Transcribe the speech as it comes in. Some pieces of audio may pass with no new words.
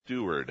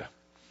steward.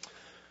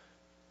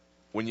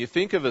 When you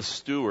think of a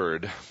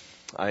steward,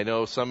 I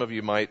know some of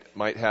you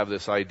might have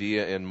this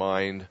idea in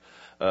mind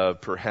of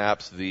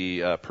perhaps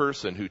the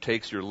person who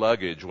takes your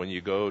luggage when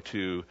you go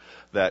to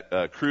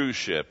that cruise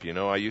ship. You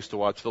know, I used to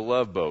watch The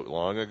Love Boat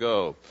long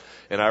ago.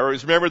 And I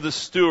always remember the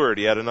steward.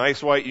 He had a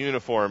nice white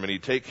uniform, and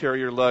he'd take care of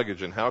your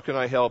luggage. And how can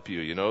I help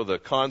you? You know, the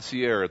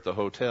concierge at the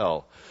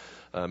hotel.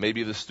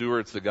 Maybe the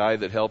steward's the guy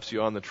that helps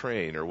you on the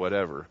train or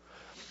whatever.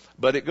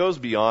 But it goes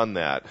beyond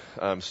that.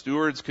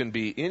 Stewards can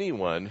be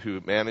anyone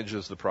who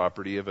manages the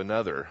property of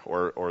another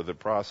or the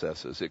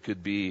processes. It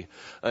could be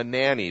a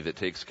nanny that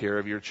takes care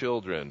of your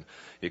children.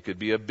 It could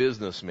be a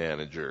business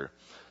manager.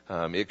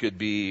 It could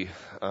be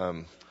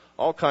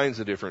all kinds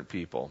of different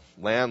people.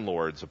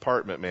 Landlords,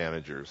 apartment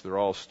managers, they're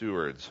all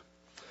stewards.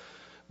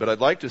 But I'd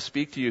like to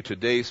speak to you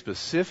today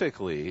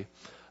specifically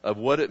of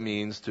what it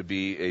means to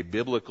be a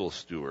biblical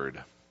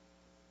steward.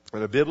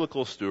 And a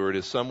biblical steward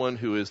is someone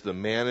who is the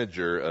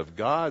manager of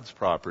God's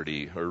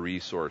property or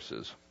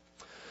resources.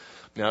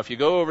 Now, if you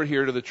go over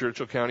here to the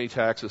Churchill County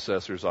Tax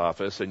Assessor's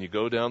office and you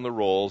go down the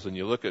rolls and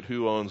you look at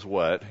who owns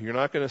what, you're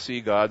not going to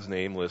see God's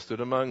name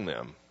listed among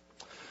them.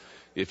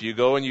 If you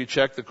go and you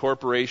check the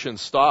corporation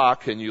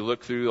stock and you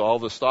look through all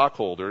the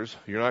stockholders,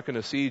 you're not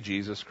going to see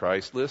Jesus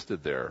Christ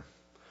listed there.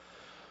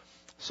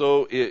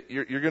 So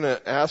you're going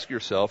to ask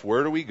yourself,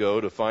 where do we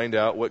go to find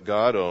out what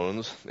God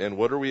owns and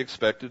what are we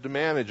expected to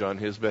manage on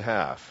His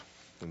behalf?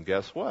 And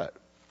guess what?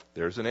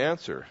 There's an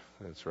answer.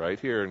 It's right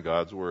here in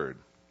God's Word.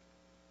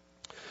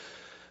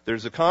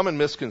 There's a common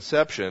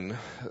misconception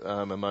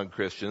among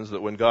Christians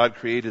that when God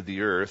created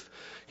the earth,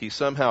 He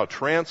somehow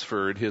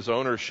transferred His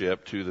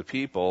ownership to the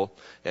people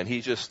and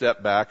He just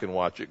stepped back and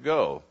watched it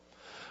go.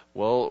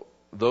 Well,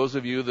 those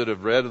of you that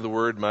have read the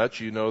Word much,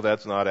 you know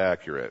that's not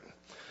accurate.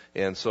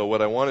 And so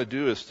what I want to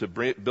do is to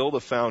build a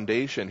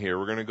foundation here.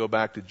 We're going to go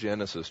back to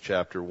Genesis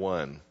chapter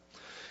 1.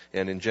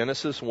 And in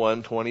Genesis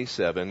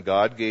 1:27,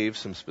 God gave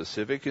some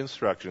specific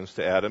instructions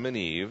to Adam and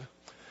Eve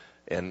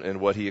and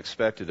what He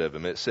expected of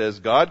them. It says,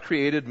 God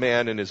created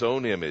man in His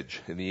own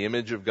image. In the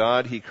image of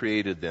God, He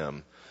created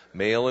them.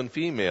 Male and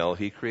female,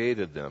 He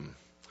created them.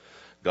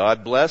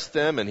 God blessed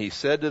them, and He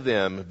said to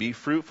them, be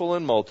fruitful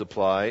and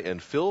multiply,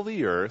 and fill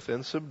the earth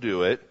and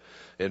subdue it,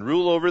 and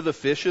rule over the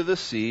fish of the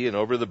sea, and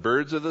over the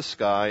birds of the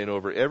sky, and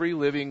over every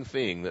living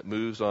thing that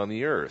moves on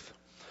the earth.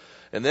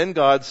 And then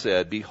God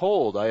said,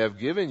 behold, I have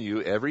given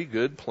you every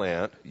good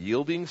plant,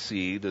 yielding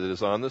seed that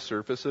is on the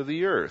surface of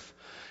the earth,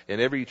 and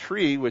every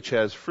tree which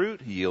has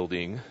fruit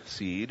yielding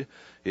seed,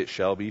 it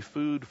shall be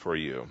food for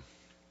you.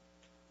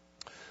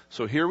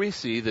 So here we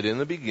see that in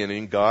the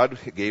beginning, God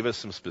gave us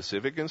some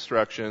specific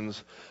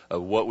instructions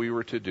of what we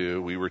were to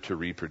do. We were to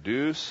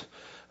reproduce.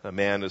 A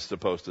man is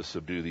supposed to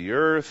subdue the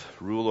earth,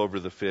 rule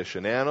over the fish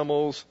and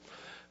animals,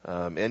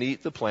 and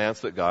eat the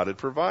plants that God had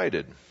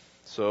provided.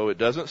 So it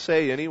doesn't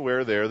say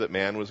anywhere there that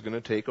man was going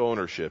to take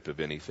ownership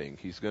of anything.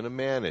 He's going to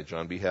manage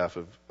on behalf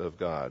of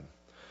God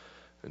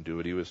and do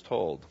what he was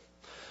told.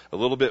 A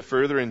little bit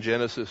further in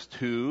Genesis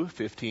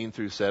 2:15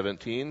 through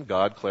 17,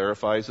 God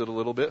clarifies it a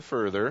little bit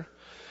further.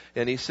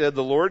 And He said,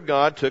 the Lord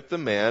God took the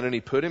man and He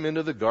put him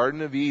into the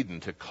Garden of Eden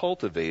to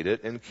cultivate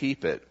it and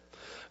keep it.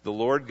 The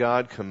Lord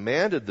God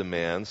commanded the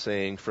man,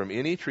 saying, from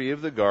any tree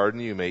of the garden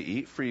you may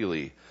eat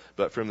freely,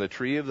 but from the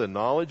tree of the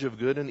knowledge of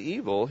good and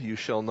evil you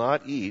shall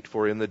not eat,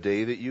 for in the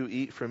day that you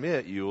eat from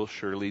it you will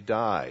surely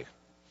die.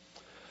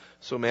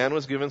 So man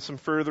was given some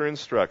further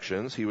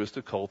instructions. He was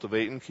to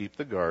cultivate and keep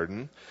the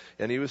garden,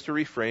 and he was to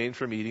refrain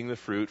from eating the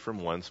fruit from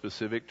one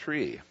specific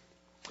tree.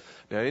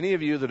 Now, any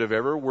of you that have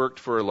ever worked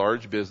for a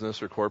large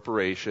business or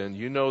corporation,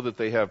 you know that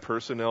they have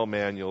personnel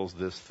manuals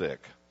this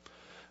thick.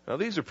 Now,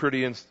 these are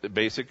pretty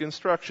basic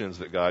instructions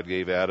that God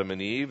gave Adam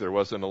and Eve. There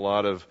wasn't a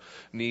lot of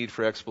need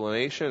for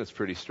explanation. It's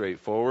pretty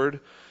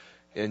straightforward.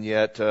 And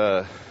yet,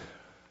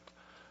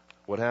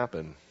 what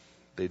happened?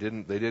 They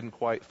didn't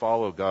quite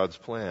follow God's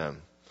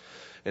plan.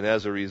 And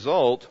as a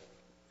result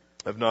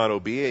of not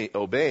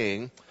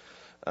obeying,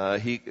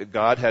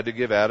 God had to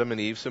give Adam and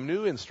Eve some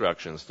new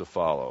instructions to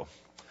follow.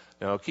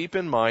 Now, keep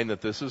in mind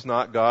that this is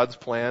not God's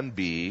plan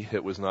B.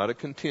 It was not a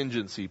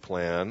contingency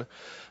plan.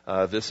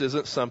 This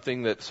isn't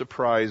something that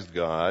surprised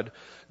God.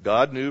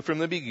 God knew from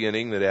the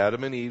beginning that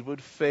Adam and Eve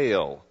would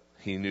fail.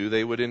 He knew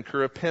they would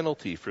incur a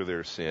penalty for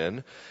their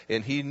sin,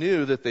 and He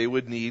knew that they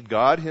would need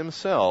God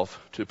Himself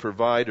to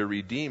provide a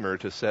Redeemer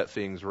to set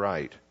things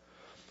right.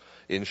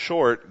 In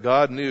short,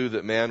 God knew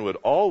that man would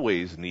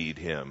always need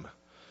Him,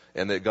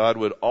 and that God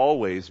would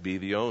always be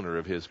the owner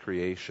of His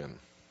creation.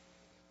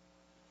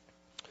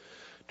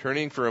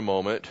 Turning for a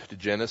moment to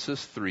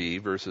Genesis 3,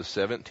 verses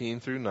 17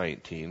 through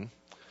 19,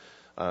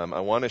 I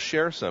want to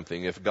share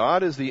something. If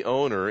God is the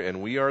owner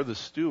and we are the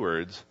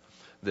stewards,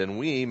 then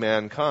we,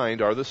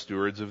 mankind, are the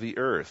stewards of the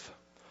earth.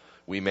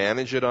 We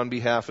manage it on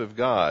behalf of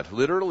God.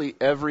 Literally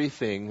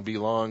everything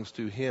belongs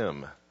to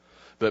Him.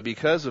 But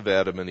because of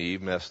Adam and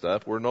Eve messed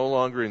up, we're no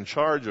longer in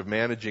charge of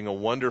managing a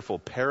wonderful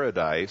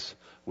paradise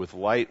with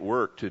light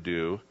work to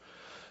do.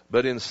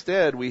 But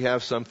instead, we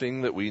have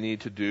something that we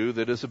need to do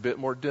that is a bit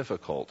more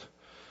difficult.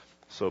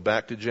 So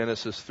back to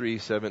Genesis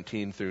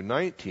 3:17 through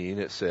 19,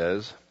 it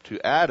says,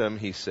 "To Adam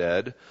he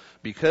said,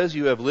 'Because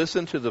you have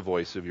listened to the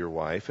voice of your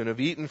wife, and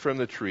have eaten from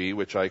the tree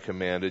which I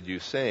commanded you,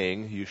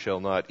 saying, You shall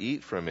not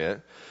eat from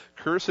it,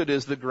 cursed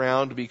is the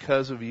ground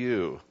because of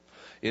you.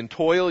 In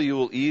toil you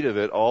will eat of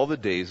it all the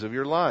days of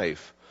your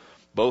life.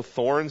 Both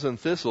thorns and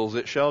thistles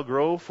it shall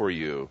grow for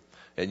you,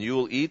 and you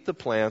will eat the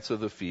plants of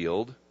the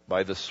field.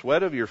 By the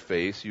sweat of your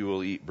face you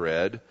will eat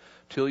bread,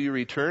 till you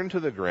return to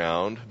the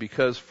ground,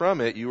 because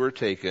from it you were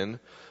taken,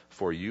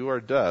 for you are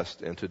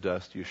dust, and to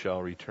dust you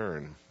shall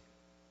return.'"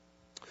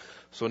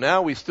 So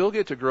now we still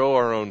get to grow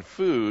our own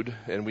food,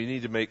 and we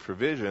need to make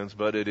provisions,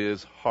 but it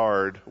is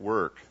hard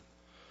work.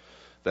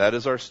 That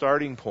is our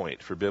starting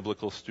point for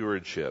biblical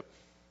stewardship.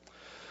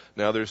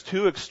 Now there's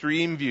two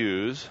extreme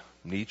views,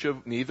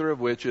 neither of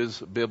which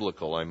is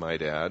biblical, I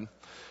might add.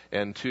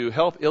 And to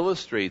help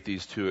illustrate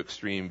these two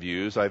extreme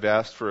views, I've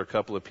asked for a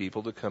couple of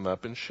people to come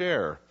up and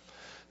share.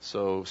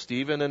 So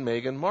Stephen and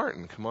Megan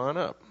Martin, come on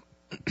up.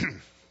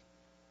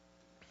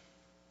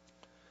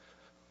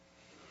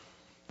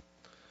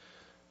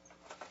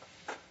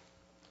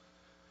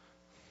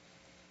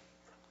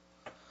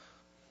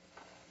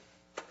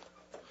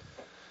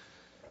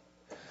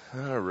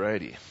 All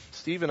righty.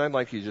 Stephen, I'd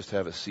like you to just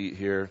have a seat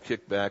here,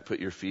 kick back, put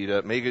your feet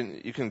up.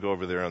 Megan, you can go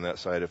over there on that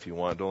side if you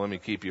want. Don't let me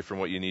keep you from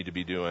what you need to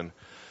be doing.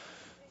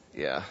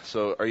 Yeah,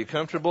 so are you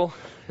comfortable?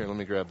 Here, let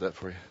me grab that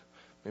for you.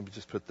 Maybe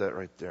just put that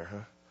right there,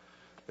 huh?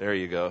 There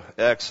you go.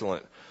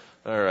 Excellent.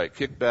 All right,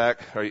 kick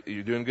back. Are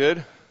you doing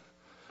good?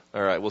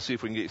 All right, we'll see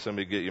if we can get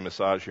somebody to get you a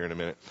massage here in a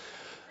minute.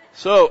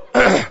 So,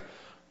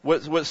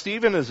 what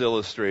Stephen is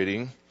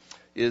illustrating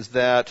is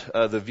that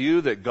the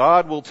view that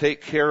God will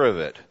take care of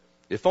it.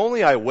 If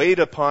only I wait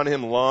upon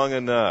him long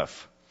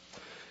enough.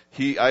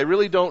 I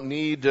really don't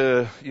need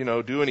to,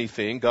 do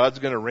anything. God's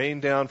going to rain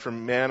down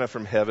from manna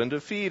from heaven to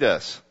feed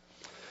us.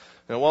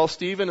 Now, while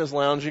Stephen is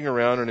lounging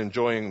around and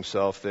enjoying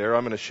himself there,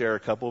 I'm going to share a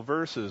couple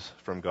verses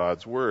from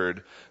God's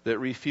Word that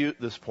refute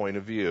this point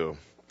of view.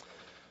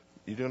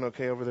 You doing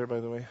okay over there,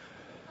 by the way?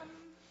 Can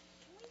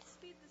we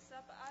speed this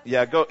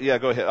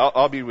up? Go ahead.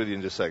 I'll be with you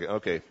in just a second.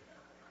 Okay.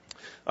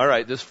 All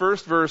right, this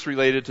first verse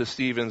related to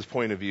Stephen's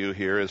point of view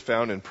here is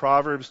found in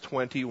Proverbs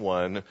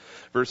 21,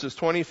 verses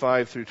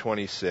 25 through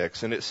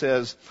 26, and it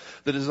says,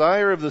 "The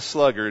desire of the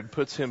sluggard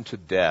puts him to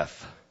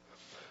death,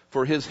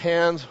 for his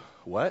hands,"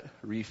 what?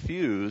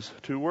 "Refuse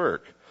to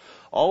work.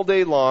 All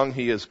day long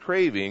he is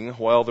craving,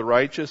 while the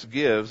righteous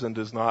gives and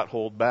does not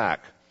hold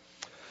back."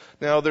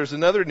 Now, there's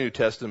another New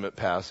Testament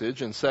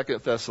passage in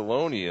 2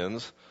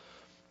 Thessalonians,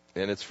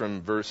 and it's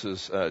from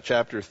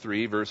chapter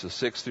 3, verses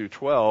 6 through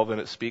 12,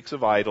 and it speaks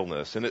of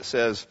idleness. And it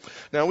says,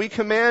 "Now we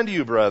command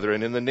you,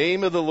 brethren, in the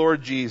name of the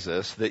Lord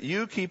Jesus, that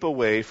you keep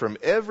away from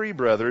every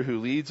brother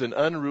who leads an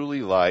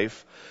unruly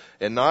life,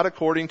 and not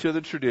according to the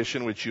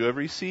tradition which you have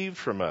received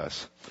from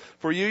us.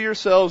 For you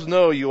yourselves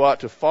know you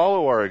ought to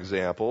follow our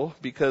example,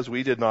 because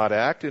we did not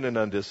act in an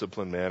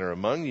undisciplined manner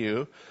among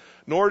you,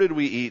 nor did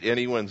we eat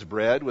anyone's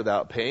bread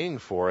without paying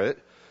for it.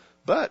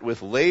 But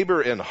with labor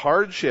and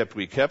hardship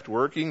we kept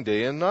working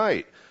day and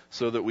night,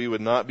 so that we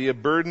would not be a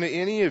burden to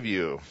any of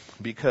you,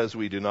 because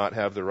we do not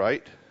have the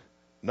right,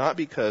 not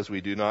because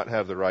we do not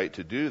have the right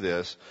to do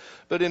this,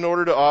 but in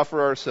order to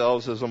offer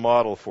ourselves as a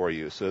model for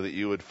you, so that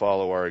you would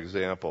follow our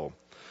example.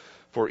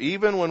 For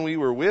even when we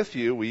were with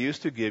you, we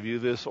used to give you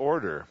this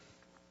order: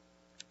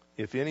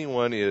 if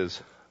anyone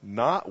is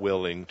not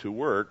willing to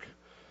work,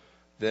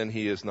 then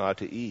he is not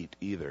to eat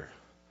either.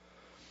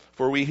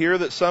 For we hear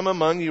that some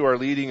among you are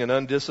leading an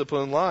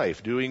undisciplined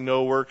life, doing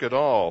no work at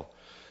all,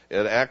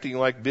 and acting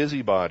like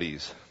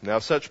busybodies. Now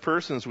such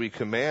persons we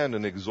command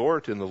and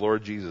exhort in the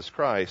Lord Jesus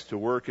Christ to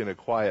work in a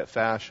quiet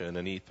fashion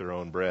and eat their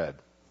own bread."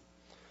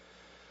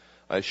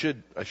 I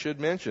should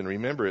mention,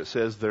 remember, it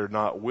says they're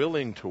not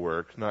willing to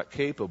work, not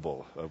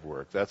capable of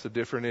work. That's a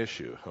different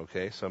issue,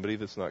 okay? Somebody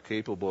that's not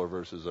capable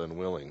versus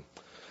unwilling.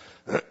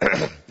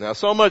 Now,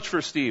 so much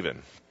for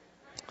Stephen.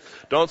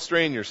 Don't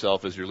strain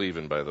yourself as you're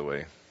leaving, by the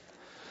way.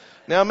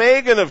 Now,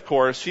 Megan, of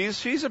course,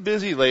 she's a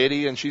busy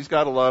lady, and she's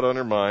got a lot on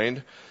her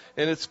mind,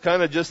 and it's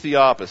kind of just the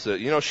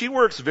opposite. She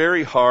works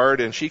very hard,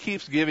 and she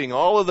keeps giving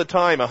all of the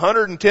time,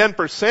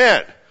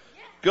 110%.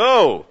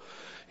 Go!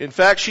 In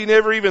fact, she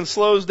never even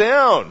slows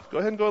down. Go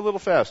ahead and go a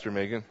little faster,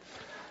 Megan.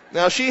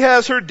 Now, she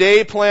has her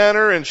day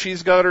planner, and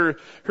she's got her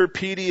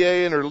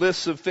PDA and her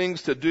lists of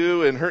things to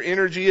do, and her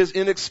energy is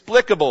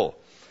inexplicable.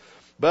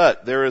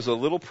 But there is a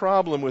little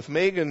problem with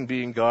Megan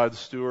being God's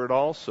steward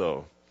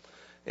also.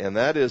 And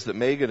that is that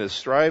Megan is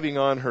striving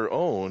on her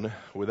own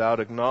without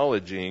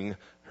acknowledging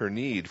her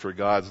need for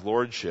God's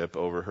lordship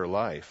over her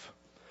life.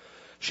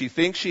 She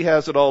thinks she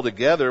has it all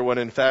together when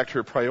in fact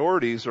her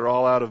priorities are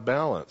all out of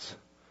balance.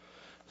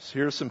 So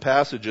here's some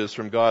passages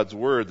from God's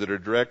Word that are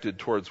directed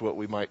towards what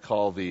we might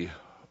call the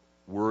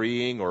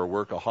worrying or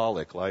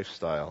workaholic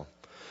lifestyle.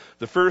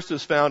 The first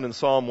is found in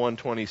Psalm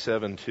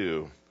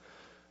 127:2.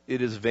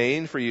 "It is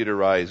vain for you to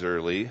rise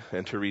early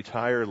and to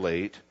retire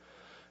late,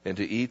 and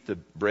to eat the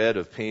bread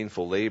of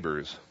painful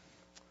labors,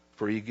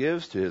 for he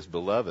gives to his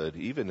beloved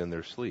even in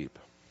their sleep."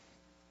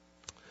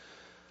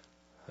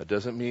 That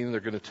doesn't mean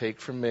they're going to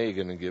take from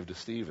Megan and give to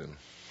Stephen.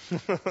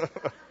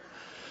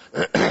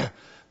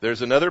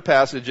 There's another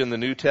passage in the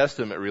New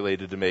Testament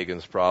related to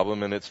Megan's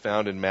problem, and it's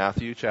found in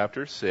Matthew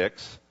chapter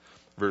 6,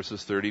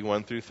 verses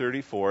 31 through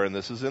 34, and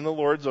this is in the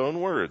Lord's own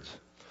words.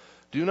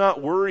 Do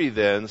not worry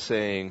then,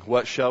 saying,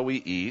 what shall we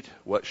eat?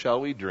 What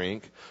shall we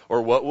drink?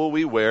 Or what will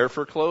we wear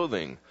for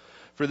clothing?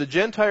 For the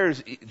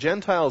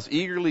Gentiles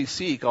eagerly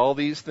seek all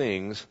these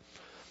things,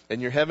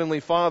 and your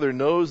heavenly Father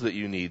knows that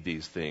you need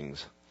these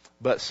things.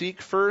 But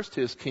seek first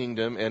his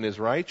kingdom and his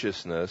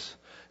righteousness,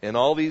 and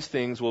all these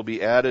things will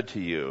be added to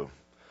you.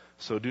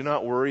 So do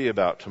not worry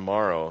about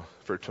tomorrow,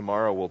 for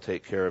tomorrow will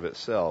take care of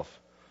itself.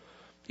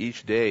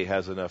 Each day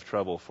has enough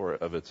trouble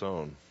of its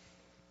own.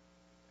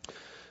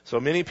 So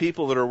many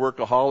people that are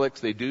workaholics,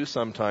 they do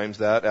sometimes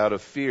that out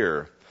of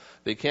fear.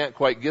 They can't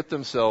quite get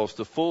themselves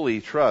to fully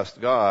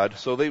trust God,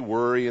 so they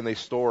worry and they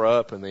store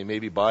up and they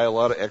maybe buy a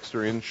lot of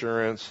extra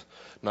insurance.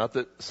 Not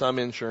that some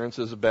insurance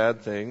is a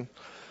bad thing,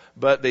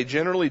 but they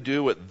generally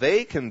do what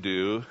they can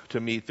do to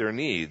meet their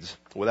needs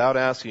without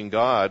asking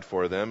God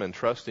for them and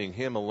trusting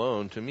Him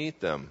alone to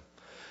meet them.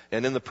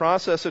 And in the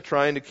process of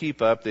trying to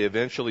keep up, they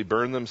eventually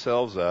burn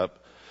themselves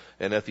up,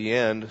 and at the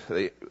end,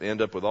 they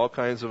end up with all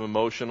kinds of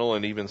emotional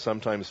and even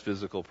sometimes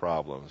physical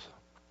problems.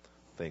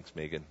 Thanks,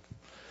 Megan.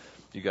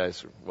 You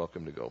guys are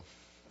welcome to go.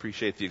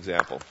 Appreciate the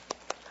example.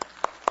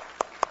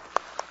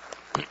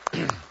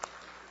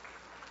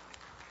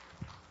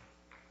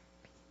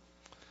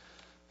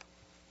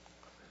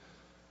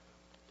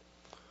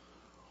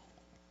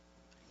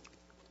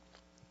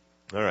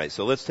 All right,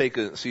 so let's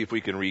see if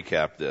we can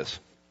recap this.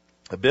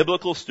 A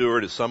biblical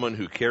steward is someone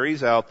who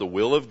carries out the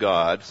will of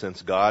God,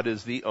 since God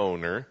is the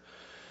owner,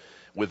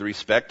 with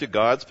respect to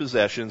God's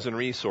possessions and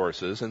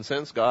resources. And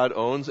since God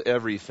owns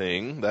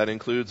everything, that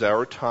includes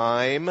our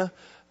time,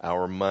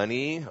 our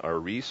money, our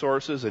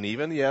resources, and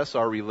even, yes,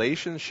 our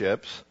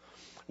relationships,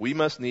 we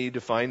must need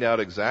to find out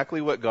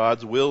exactly what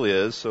God's will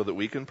is so that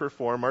we can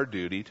perform our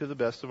duty to the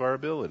best of our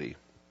ability.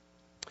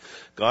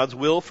 God's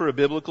will for a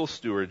biblical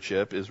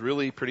stewardship is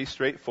really pretty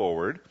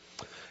straightforward.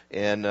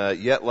 And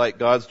yet, like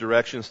God's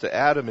directions to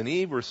Adam and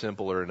Eve were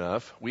simpler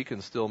enough, we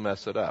can still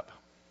mess it up.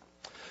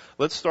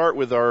 Let's start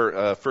with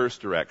our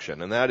first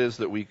direction, and that is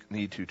that we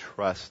need to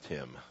trust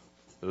Him.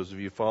 Those of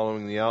you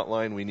following the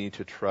outline, we need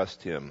to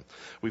trust Him.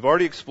 We've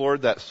already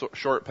explored that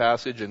short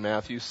passage in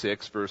Matthew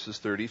 6, verses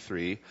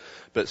 33,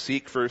 but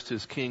seek first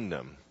His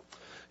kingdom.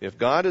 If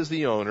God is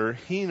the owner,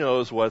 He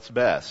knows what's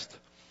best.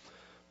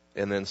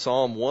 And then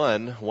Psalm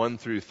 1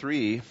 through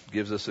 3,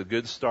 gives us a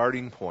good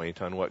starting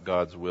point on what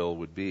God's will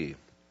would be.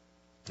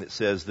 It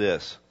says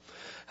this,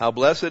 how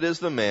blessed is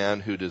the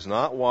man who does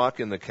not walk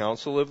in the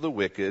counsel of the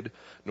wicked,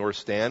 nor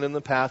stand in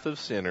the path of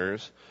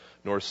sinners,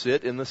 nor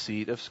sit in the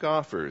seat of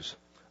scoffers.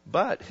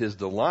 But his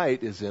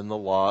delight is in the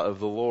law of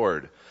the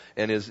Lord,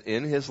 and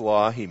in his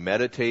law he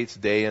meditates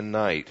day and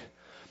night.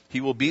 He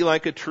will be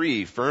like a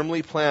tree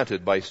firmly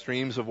planted by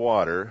streams of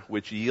water,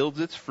 which yields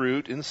its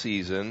fruit in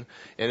season,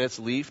 and its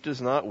leaf does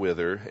not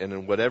wither, and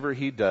in whatever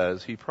he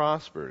does, he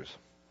prospers.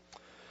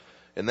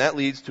 And that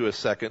leads to a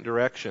second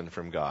direction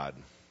from God.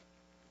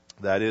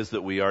 That is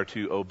that we are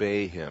to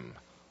obey Him.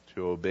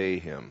 To obey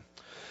Him.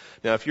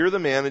 Now, if you're the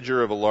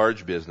manager of a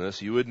large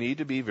business, you would need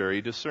to be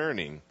very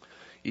discerning.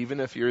 Even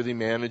if you're the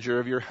manager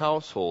of your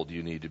household,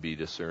 you need to be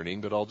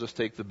discerning, but I'll just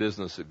take the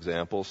business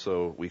example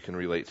so we can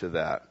relate to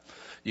that.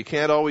 You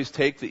can't always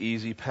take the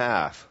easy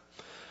path.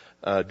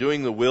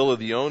 Doing the will of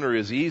the owner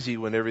is easy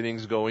when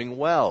everything's going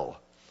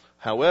well.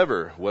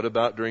 However, what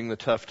about during the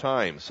tough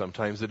times?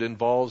 Sometimes it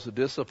involves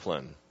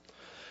discipline.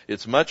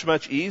 It's much,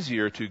 much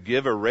easier to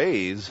give a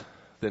raise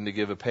than to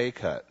give a pay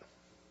cut.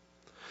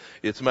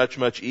 It's much,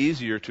 much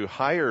easier to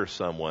hire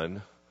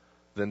someone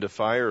than to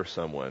fire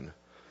someone.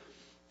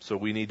 So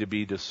we need to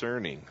be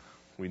discerning.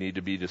 We need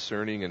to be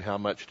discerning in how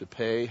much to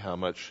pay,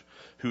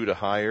 who to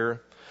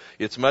hire.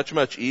 It's much,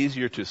 much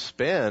easier to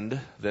spend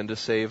than to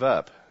save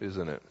up,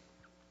 isn't it?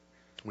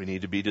 We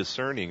need to be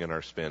discerning in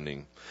our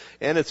spending.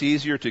 And it's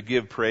easier to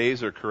give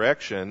praise or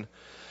correction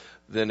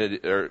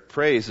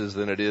praises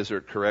than it is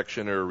or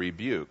correction or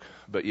rebuke.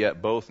 But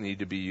yet both need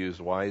to be used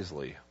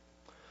wisely.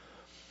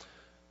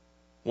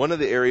 One of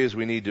the areas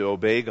we need to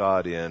obey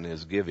God in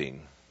is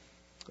giving.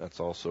 That's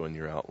also in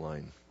your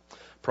outline.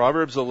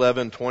 Proverbs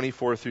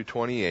 11:24 through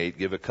 28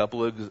 give a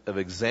couple of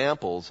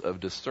examples of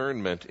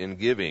discernment in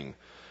giving.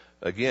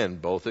 Again,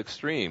 both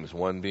extremes,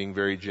 one being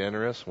very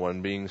generous,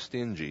 one being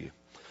stingy.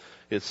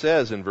 It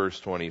says in verse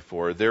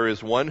 24, there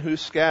is one who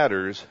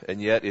scatters and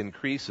yet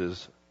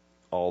increases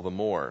all the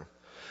more.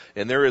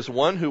 And there is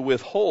one who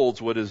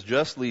withholds what is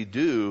justly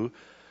due,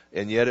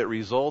 and yet it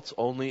results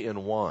only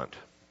in want.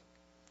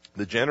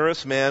 The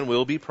generous man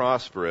will be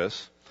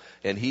prosperous,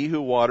 and he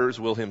who waters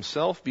will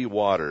himself be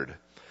watered.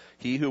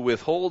 He who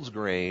withholds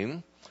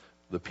grain,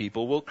 the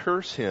people will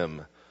curse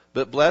him,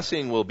 but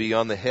blessing will be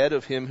on the head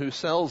of him who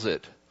sells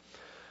it.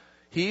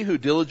 He who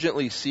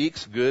diligently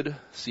seeks good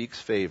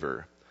seeks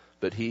favor,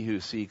 but he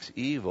who seeks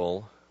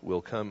evil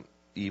will come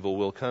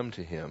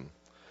to him.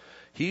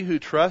 He who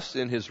trusts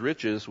in his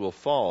riches will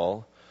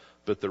fall,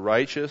 but the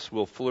righteous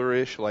will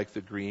flourish like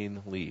the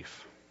green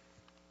leaf.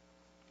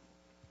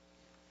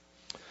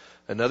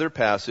 Another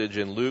passage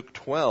in Luke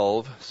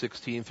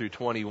 12:16 through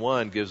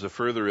 21 gives a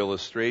further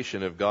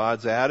illustration of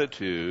God's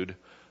attitude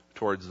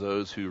towards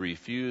those who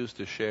refuse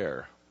to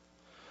share.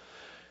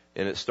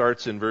 And it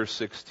starts in verse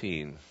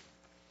 16.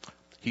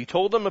 He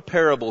told them a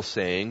parable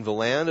saying, the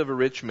land of a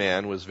rich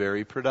man was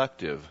very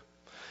productive.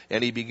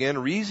 And he began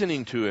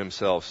reasoning to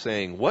himself,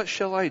 saying, what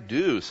shall I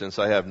do, since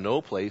I have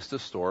no place to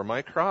store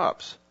my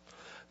crops?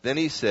 Then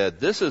he said,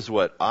 this is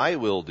what I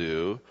will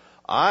do.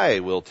 I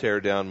will tear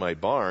down my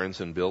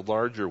barns and build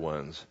larger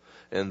ones.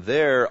 And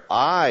there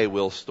I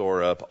will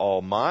store up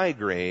all my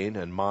grain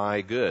and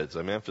my goods.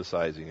 I'm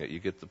emphasizing it. You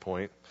get the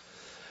point?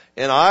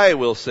 And I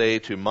will say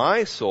to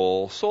my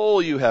soul,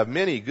 soul, you have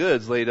many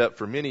goods laid up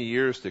for many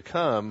years to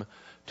come.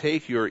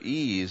 Take your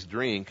ease,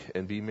 drink,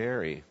 and be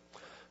merry.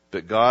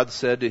 But God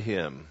said to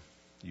him,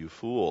 you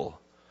fool,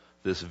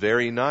 this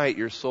very night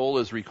your soul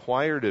is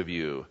required of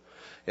you.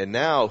 And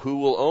now who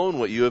will own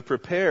what you have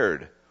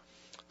prepared?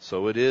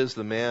 So it is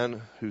the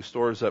man who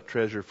stores up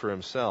treasure for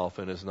himself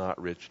and is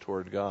not rich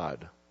toward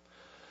God.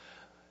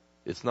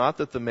 It's not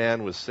that the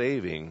man was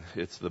saving,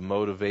 it's the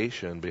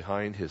motivation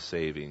behind his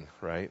saving,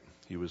 right?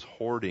 He was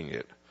hoarding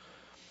it.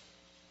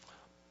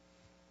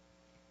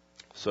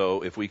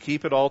 So if we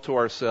keep it all to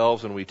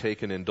ourselves and we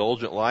take an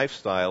indulgent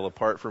lifestyle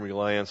apart from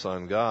reliance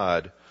on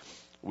God,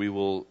 we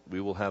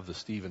will have the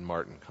Stephen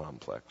Martin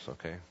complex,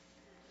 okay?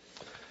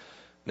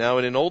 Now,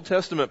 in an Old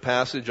Testament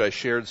passage I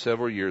shared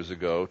several years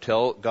ago,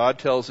 God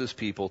tells his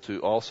people to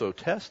also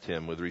test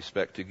him with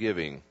respect to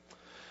giving.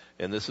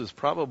 And this is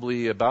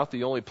probably about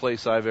the only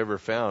place I've ever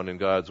found in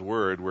God's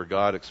Word where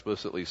God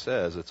explicitly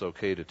says it's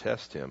okay to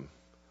test him.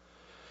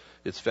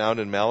 It's found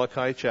in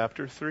Malachi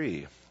chapter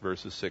 3,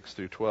 verses 6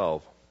 through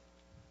 12.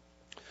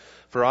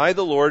 For I,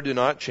 the Lord, do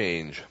not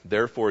change.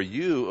 Therefore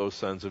you, O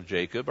sons of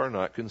Jacob, are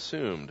not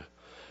consumed.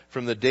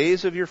 From the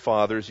days of your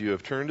fathers you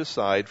have turned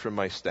aside from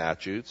my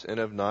statutes and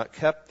have not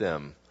kept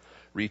them.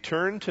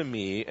 Return to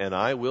me, and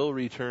I will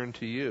return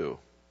to you,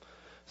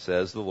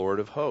 says the Lord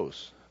of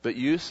hosts. But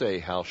you say,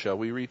 how shall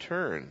we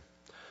return?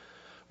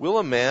 Will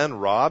a man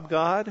rob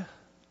God?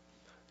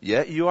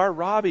 Yet you are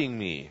robbing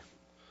me.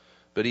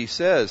 But he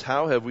says,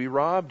 how have we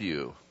robbed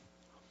you?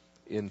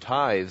 In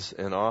tithes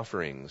and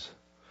offerings.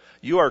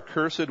 You are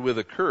cursed with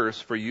a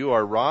curse, for you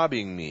are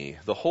robbing me,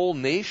 the whole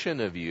nation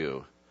of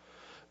you.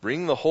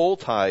 Bring the whole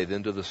tithe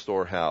into the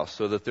storehouse,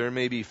 so that there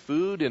may be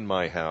food in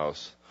my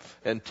house.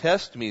 And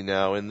test me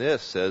now in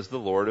this, says the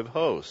Lord of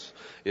hosts,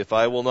 if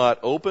I will not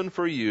open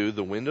for you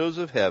the windows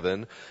of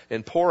heaven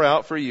and pour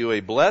out for you a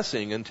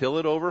blessing until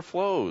it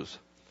overflows.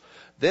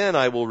 Then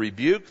I will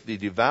rebuke the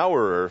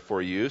devourer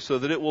for you, so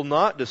that it will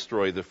not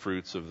destroy the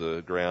fruits of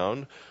the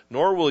ground,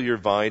 nor will your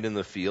vine in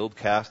the field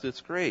cast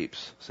its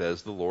grapes,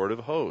 says the Lord of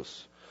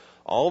hosts.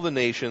 All the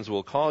nations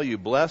will call you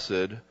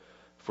blessed,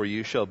 for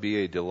you shall be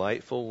a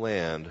delightful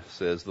land,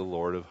 says the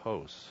Lord of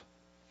hosts.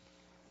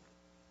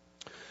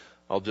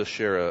 I'll just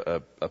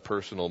share a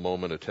personal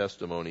moment of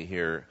testimony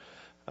here.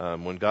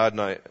 When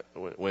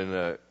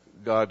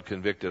God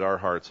convicted our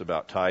hearts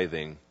about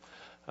tithing,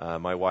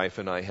 my wife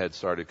and I had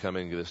started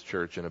coming to this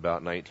church in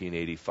about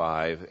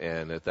 1985,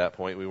 and at that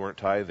point we weren't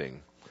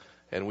tithing.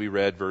 And we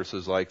read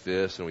verses like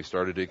this, and we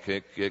started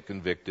to get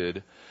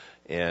convicted,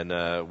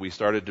 and we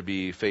started to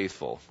be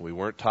faithful. We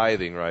weren't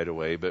tithing right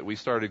away, but we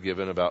started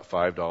giving about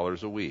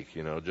 $5 a week,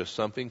 just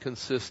something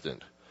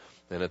consistent.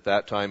 And at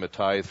that time, a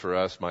tithe for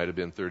us might have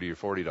been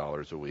 $30 or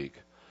 $40 a week.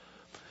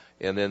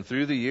 And then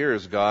through the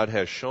years, God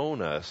has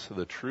shown us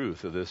the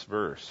truth of this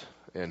verse.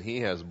 And he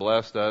has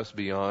blessed us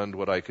beyond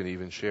what I can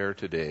even share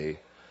today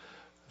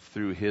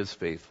through his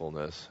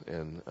faithfulness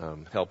and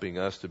helping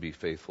us to be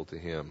faithful to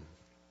him.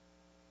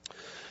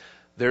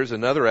 There's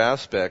another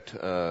aspect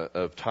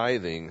of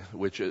tithing,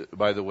 which,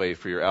 by the way,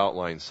 for your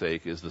outline's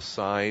sake, is the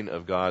sign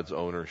of God's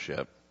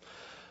ownership.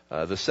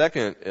 The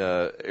second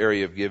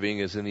area of giving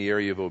is in the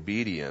area of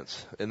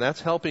obedience, and that's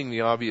helping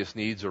the obvious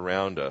needs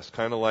around us,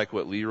 kind of like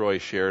what Leroy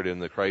shared in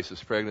the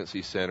Crisis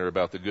Pregnancy Center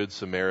about the Good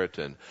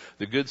Samaritan.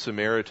 The Good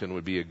Samaritan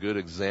would be a good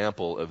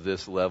example of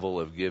this level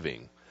of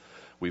giving.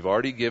 We've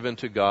already given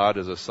to God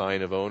as a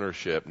sign of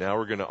ownership. Now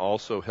we're going to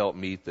also help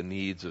meet the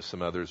needs of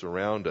some others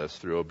around us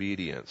through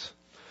obedience.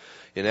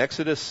 In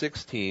Exodus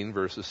 16,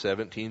 verses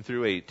 17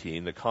 through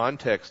 18, the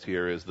context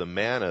here is the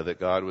manna that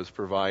God was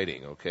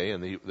providing, okay?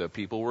 And the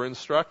people were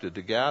instructed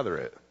to gather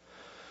it.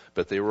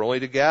 But they were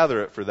only to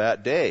gather it for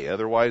that day,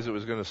 otherwise it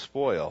was going to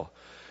spoil.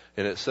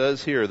 And it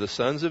says here, the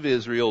sons of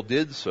Israel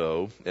did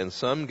so, and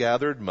some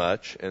gathered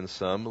much, and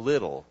some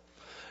little.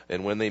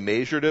 And when they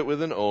measured it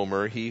with an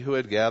omer, he who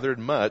had gathered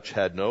much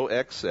had no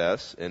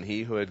excess, and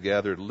he who had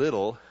gathered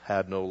little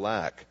had no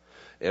lack.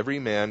 Every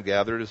man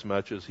gathered as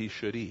much as he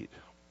should eat.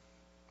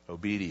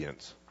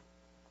 Obedience.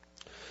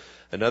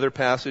 Another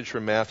passage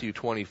from Matthew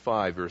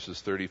 25, verses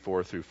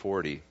 34 through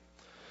 40.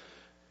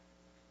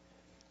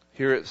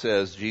 Here it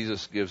says,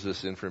 Jesus gives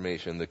this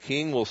information. The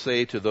king will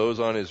say to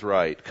those on his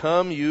right,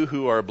 "Come, you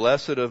who are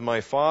blessed of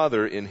my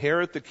Father,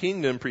 inherit the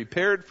kingdom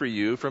prepared for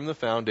you from the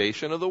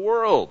foundation of the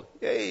world."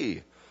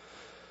 Yay!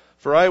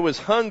 "For I was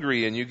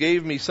hungry, and you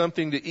gave me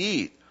something to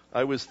eat.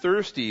 I was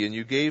thirsty, and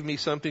you gave me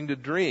something to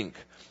drink.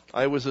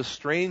 I was a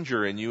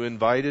stranger, and you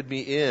invited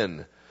me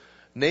in.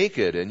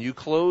 Naked, and you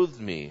clothed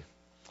me.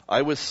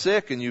 I was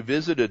sick, and you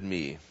visited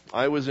me.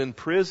 I was in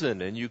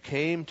prison, and you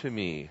came to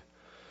me."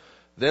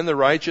 Then the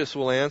righteous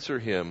will answer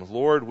him,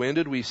 "Lord, when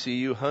did we see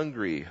you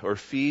hungry, or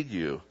feed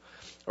you,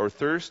 or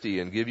thirsty,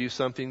 and give you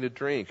something to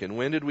drink? And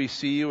when did we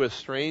see you a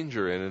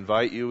stranger, and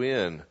invite you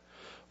in,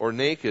 or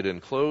naked, and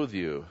clothe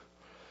you?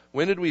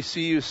 When did we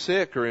see you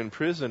sick, or in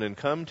prison, and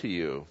come to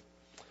you?"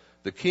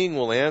 The king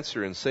will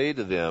answer and say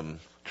to them,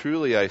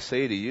 "Truly I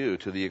say to you,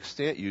 to the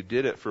extent you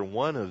did it for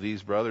one of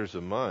these brothers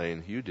of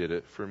mine, you did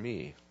it for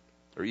me.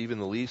 Or even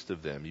the least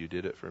of them, you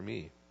did it for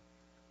me."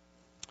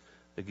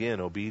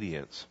 Again,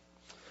 obedience.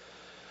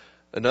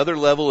 Another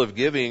level of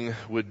giving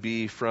would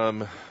be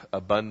from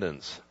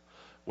abundance.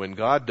 When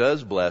God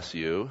does bless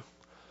you,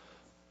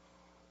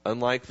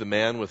 unlike the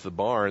man with the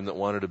barn that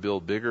wanted to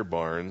build bigger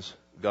barns,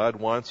 God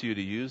wants you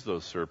to use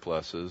those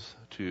surpluses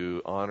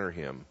to honor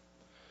Him.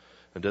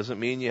 It doesn't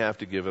mean you have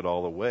to give it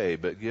all away,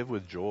 but give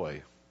with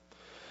joy.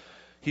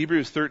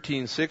 Hebrews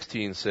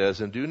 13:16 says,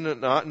 "And do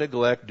not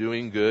neglect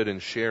doing good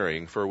and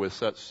sharing, for with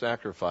such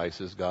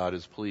sacrifices God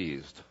is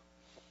pleased."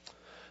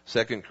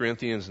 2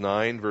 Corinthians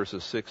 9,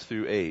 verses 6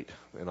 through 8,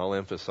 and I'll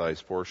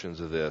emphasize portions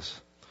of this.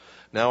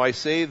 "Now I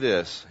say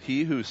this,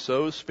 he who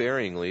sows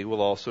sparingly will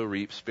also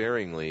reap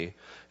sparingly,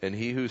 and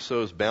he who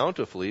sows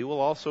bountifully will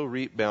also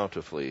reap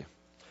bountifully.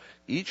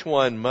 Each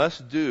one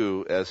must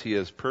do as he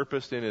has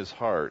purposed in his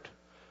heart,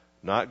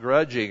 not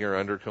grudging or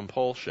under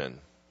compulsion.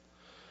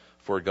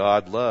 For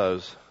God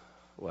loves,"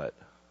 what?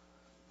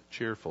 "A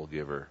cheerful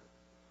giver."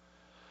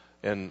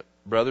 And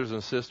brothers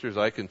and sisters,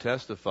 I can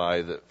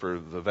testify that for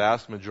the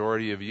vast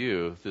majority of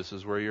you, this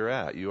is where you're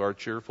at. You are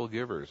cheerful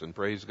givers, and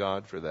praise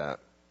God for that.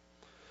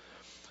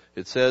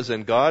 It says,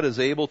 "And God is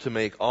able to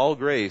make all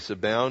grace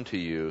abound to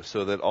you,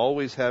 so that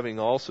always having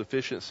all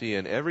sufficiency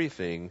in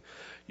everything,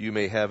 you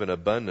may have an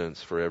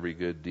abundance for every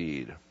good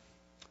deed."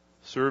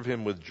 Serve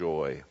Him with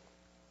joy.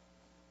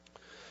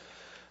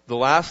 The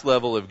last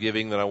level of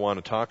giving that I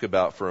want to talk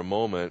about for a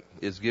moment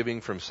is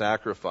giving from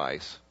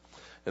sacrifice.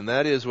 And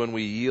that is when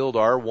we yield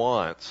our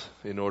wants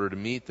in order to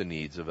meet the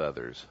needs of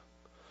others.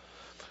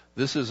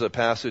 This is a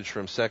passage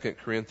from 2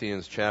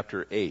 Corinthians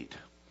chapter 8,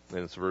 and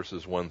it's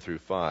verses 1 through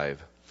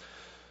 5.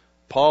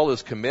 Paul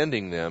is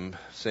commending them,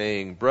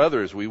 saying,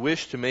 "Brothers, we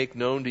wish to make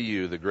known to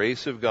you the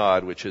grace of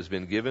God which has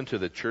been given to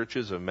the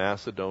churches of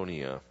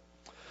Macedonia,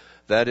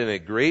 that in a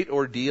great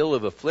ordeal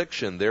of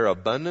affliction their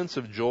abundance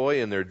of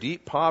joy and their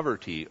deep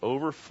poverty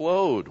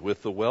overflowed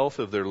with the wealth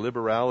of their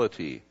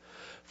liberality.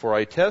 For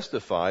I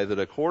testify that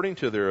according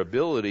to their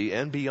ability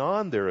and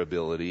beyond their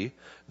ability,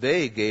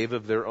 they gave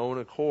of their own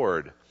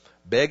accord,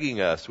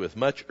 begging us with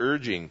much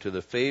urging to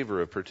the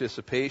favor of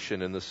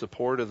participation in the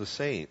support of the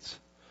saints.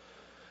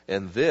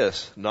 And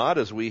this, not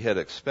as we had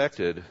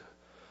expected,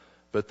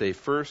 but they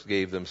first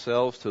gave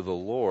themselves to the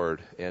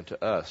Lord and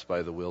to us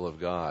by the will of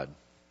God."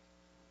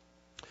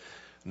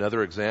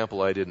 Another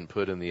example I didn't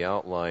put in the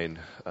outline,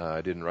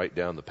 I didn't write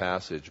down the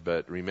passage,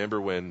 but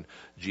remember when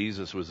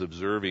Jesus was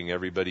observing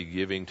everybody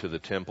giving to the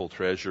temple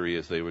treasury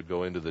as they would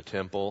go into the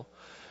temple,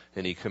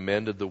 and He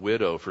commended the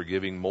widow for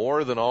giving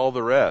more than all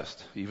the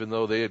rest. Even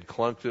though they had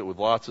clunked it with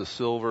lots of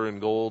silver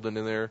and gold in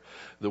there,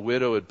 the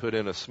widow had put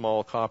in a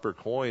small copper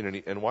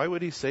coin, and why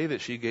would He say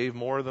that she gave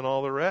more than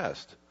all the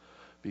rest?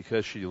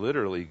 Because she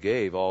literally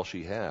gave all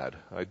she had.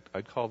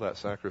 I'd call that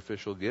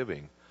sacrificial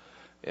giving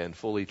and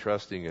fully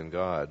trusting in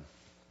God.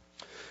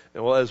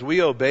 And well, as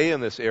we obey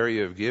in this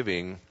area of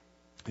giving,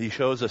 He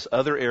shows us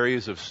other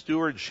areas of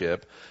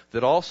stewardship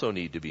that also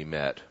need to be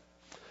met.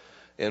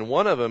 And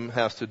one of them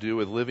has to do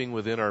with living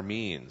within our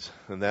means,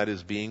 and that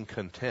is being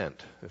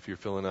content, if you're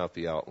filling out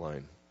the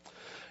outline.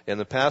 And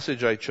the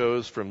passage I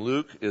chose from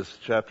Luke is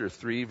chapter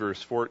 3,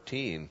 verse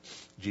 14.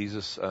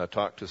 Jesus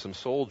talked to some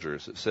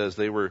soldiers. It says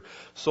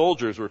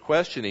soldiers were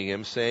questioning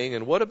Him, saying,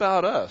 "And what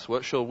about us?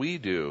 What shall we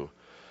do?"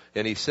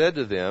 And He said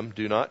to them,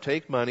 "Do not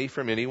take money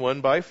from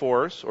anyone by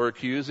force or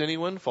accuse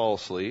anyone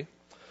falsely,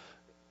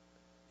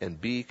 and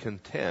be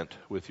content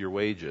with your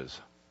wages."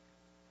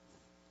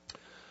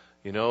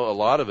 You know, a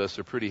lot of us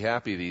are pretty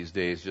happy these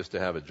days just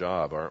to have a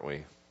job, aren't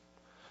we?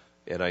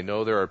 And I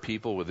know there are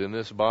people within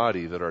this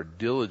body that are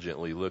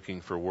diligently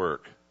looking for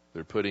work.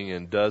 They're putting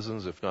in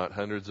dozens, if not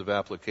hundreds of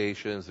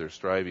applications. They're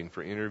striving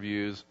for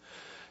interviews.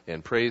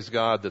 And praise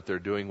God that they're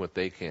doing what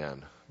they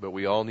can. But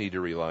we all need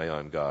to rely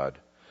on God.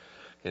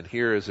 And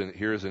here is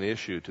an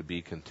issue to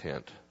be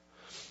content.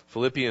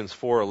 Philippians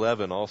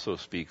 4:11 also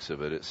speaks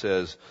of it. It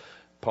says,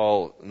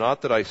 Paul,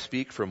 "Not that I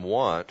speak from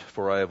want,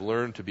 for I have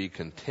learned to be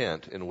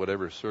content in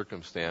whatever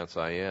circumstance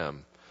I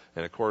am."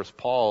 And of course,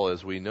 Paul,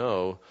 as we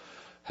know,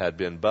 had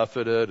been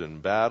buffeted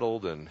and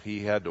battled, and he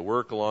had to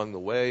work along the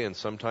way, and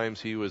sometimes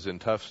he was in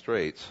tough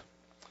straits.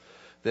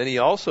 Then he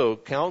also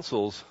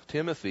counsels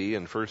Timothy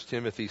in 1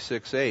 Timothy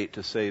 6:8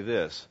 to say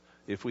this,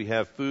 if we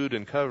have food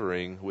and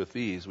covering, with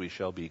these we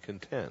shall be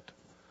content.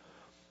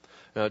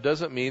 Now, it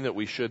doesn't mean that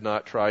we should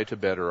not try to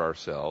better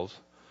ourselves,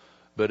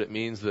 but it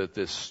means that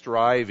this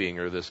striving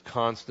or this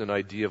constant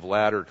idea of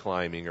ladder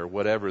climbing or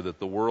whatever that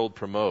the world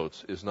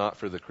promotes is not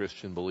for the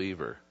Christian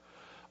believer.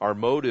 Our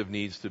motive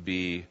needs to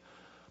be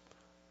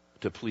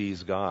to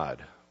please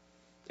God.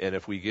 And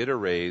if we get a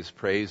raise,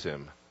 praise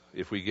Him.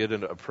 If we get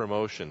a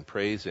promotion,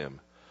 praise Him.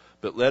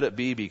 But let it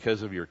be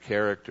because of your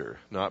character,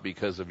 not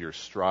because of your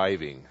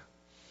striving.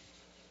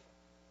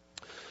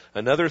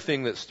 Another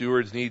thing that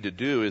stewards need to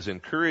do is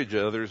encourage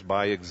others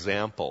by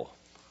example.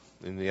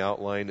 In the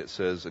outline it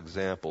says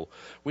example.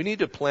 We need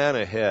to plan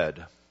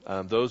ahead.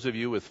 Those of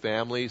you with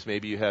families,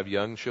 maybe you have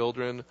young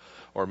children,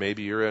 or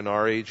maybe you're in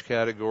our age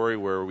category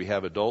where we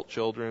have adult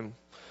children.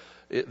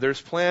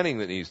 There's planning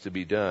that needs to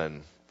be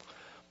done.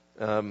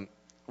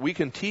 We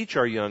can teach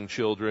our young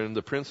children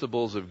the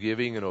principles of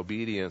giving and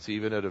obedience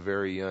even at a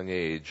very young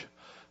age.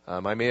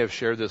 I may have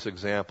shared this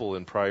example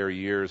in prior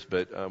years,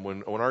 but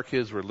when our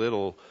kids were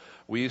little,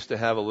 we used to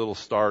have a little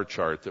star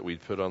chart that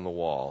we'd put on the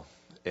wall.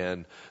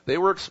 And they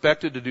were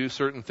expected to do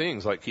certain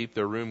things, like keep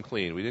their room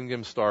clean. We didn't give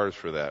them stars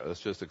for that. That's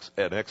just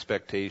an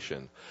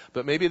expectation.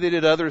 But maybe they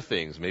did other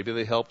things. Maybe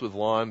they helped with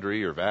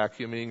laundry or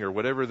vacuuming or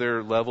whatever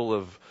their level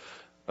of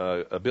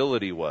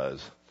ability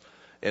was.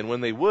 And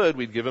when they would,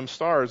 we'd give them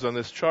stars on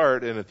this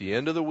chart, and at the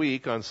end of the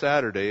week, on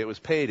Saturday, it was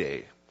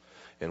payday.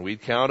 And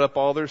we'd count up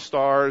all their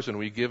stars, and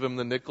we'd give them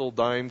the nickel,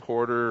 dime,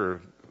 quarter,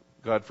 or,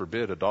 God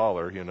forbid,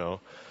 $1,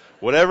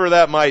 whatever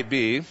that might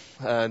be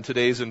in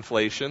today's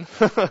inflation.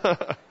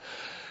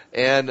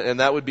 and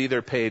that would be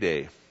their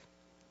payday.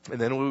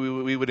 And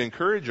then we would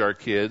encourage our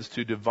kids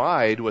to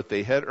divide what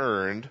they had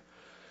earned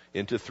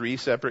into 3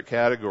 separate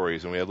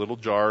categories, and we had little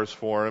jars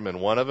for them,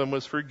 and one of them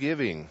was for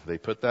giving. They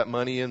put that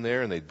money in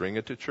there, and they'd bring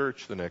it to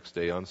church the next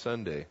day on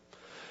Sunday.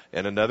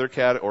 And another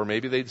or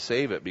maybe they'd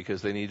save it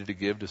because they needed to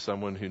give to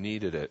someone who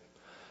needed it.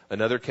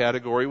 Another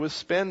category was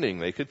spending.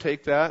 They could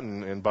take that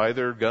and buy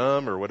their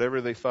gum or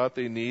whatever they thought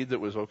they need that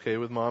was okay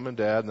with mom and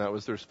dad, and that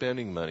was their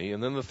spending money.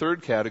 And then the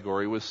third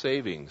category was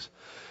savings.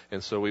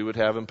 And so we would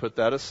have them put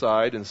that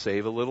aside and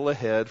save a little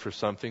ahead for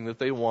something that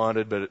they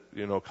wanted, but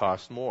it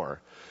cost more.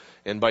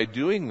 And by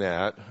doing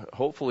that,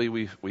 hopefully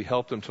we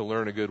help them to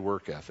learn a good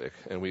work ethic,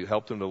 and we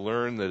help them to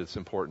learn that it's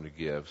important to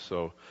give.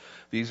 So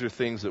these are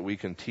things that we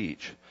can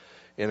teach.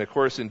 And of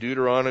course, in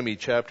Deuteronomy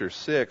chapter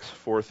 6,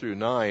 4 through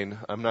 9,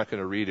 I'm not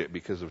going to read it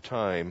because of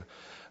time,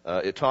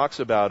 it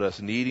talks about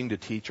us needing to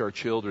teach our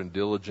children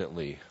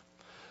diligently.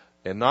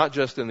 And not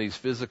just in these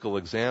physical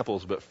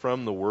examples, but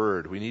from the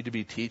Word. We need to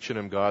be teaching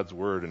them God's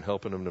Word and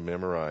helping them to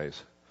memorize.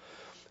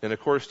 And of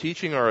course,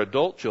 teaching our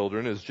adult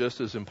children is just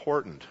as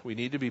important. We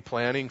need to be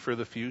planning for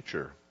the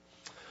future.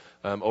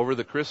 Over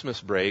the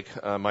Christmas break,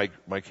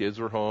 my kids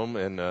were home,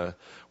 and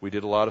we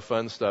did a lot of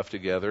fun stuff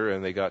together,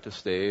 and they got to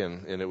stay,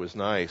 and it was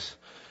nice.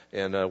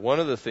 And one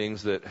of the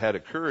things that had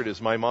occurred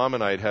is my mom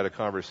and I had a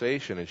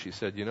conversation, and she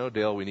said,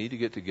 Dale, we need to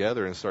get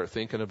together and start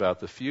thinking about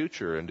the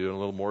future and doing a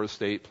little more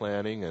estate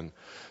planning and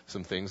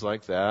some things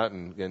like that,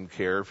 and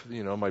care.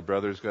 My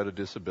brother's got a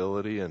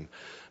disability, and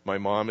my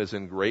mom is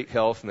in great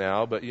health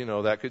now, but,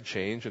 that could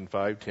change in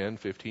 5, 10,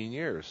 15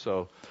 years.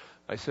 So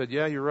I said,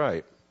 yeah, you're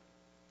right.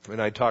 And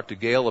I talked to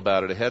Gail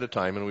about it ahead of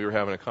time, and we were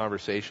having a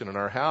conversation in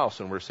our house,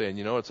 and we're saying,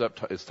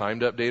 it's time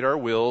to update our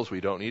wills.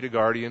 We don't need a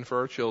guardian for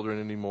our children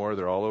anymore.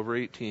 They're all over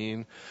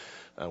 18.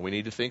 We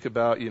need to think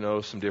about,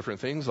 some different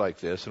things like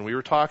this. And we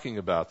were talking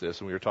about this,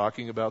 and we were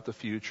talking about the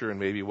future and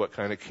maybe what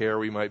kind of care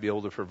we might be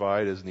able to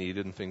provide as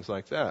needed and things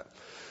like that.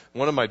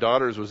 One of my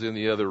daughters was in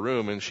the other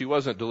room, and she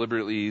wasn't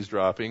deliberately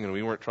eavesdropping, and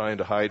we weren't trying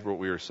to hide what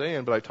we were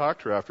saying, but I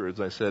talked to her afterwards,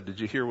 and I said, did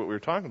you hear what we were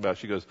talking about?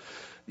 She goes,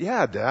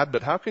 yeah, Dad,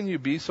 but how can you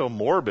be so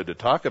morbid to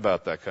talk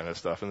about that kind of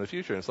stuff in the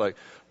future? And it's like,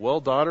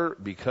 well, daughter,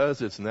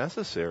 because it's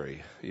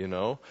necessary, You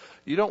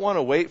don't want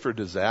to wait for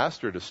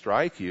disaster to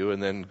strike you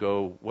and then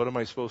go, what am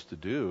I supposed to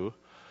do?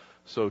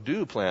 So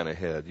do plan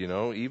ahead,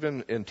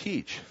 and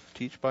teach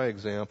by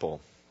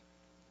example.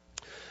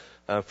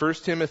 1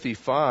 Timothy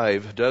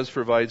 5 does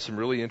provide some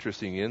really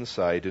interesting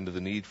insight into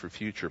the need for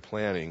future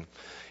planning.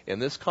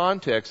 And this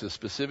context is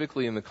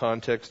specifically in the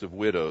context of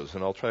widows,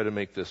 and I'll try to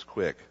make this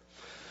quick.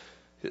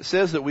 It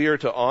says that we are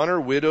to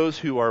honor widows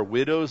who are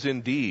widows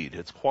indeed.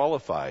 It's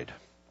qualified.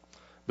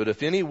 But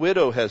if any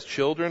widow has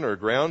children or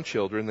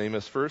grandchildren, they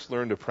must first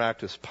learn to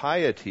practice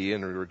piety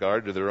in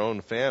regard to their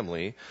own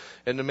family,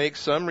 and to make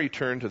some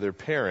return to their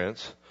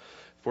parents,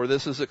 for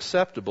this is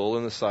acceptable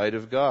in the sight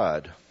of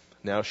God.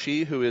 Now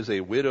she who is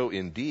a widow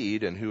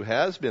indeed, and who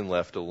has been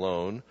left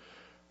alone,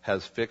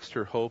 has fixed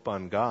her hope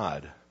on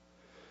God,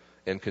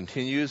 and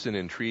continues in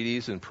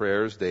entreaties and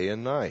prayers day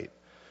and night.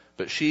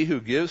 But she who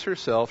gives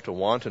herself to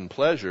wanton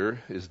pleasure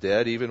is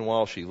dead even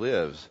while she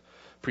lives.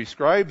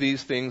 Prescribe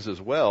these things as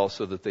well,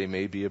 so that they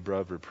may be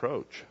above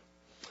reproach.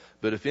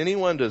 But if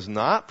anyone does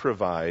not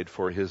provide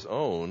for his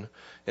own,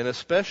 and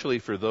especially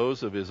for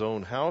those of his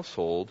own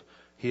household,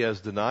 he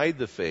has denied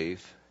the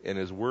faith and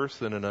is worse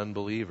than an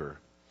unbeliever.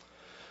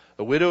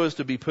 A widow is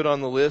to be put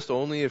on the list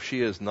only if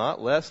she is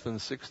not less than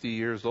 60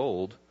 years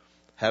old,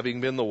 having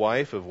been the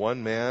wife of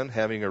one man,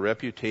 having a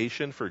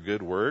reputation for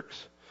good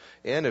works,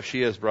 and if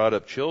she has brought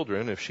up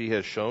children, if she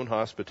has shown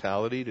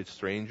hospitality to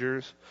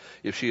strangers,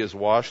 if she has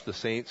washed the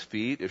saints'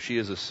 feet, if she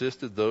has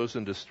assisted those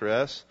in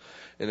distress,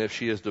 and if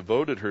she has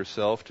devoted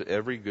herself to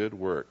every good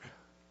work.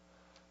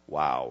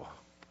 Wow.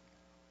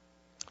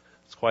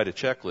 It's quite a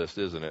checklist,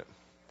 isn't it?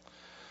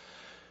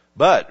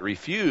 But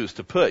refuse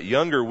to put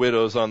younger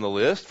widows on the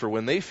list, for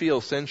when they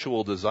feel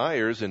sensual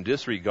desires in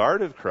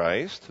disregard of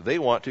Christ, they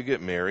want to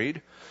get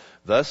married,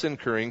 thus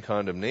incurring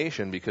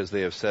condemnation because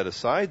they have set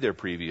aside their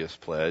previous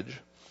pledge.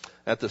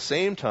 At the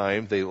same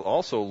time, they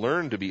also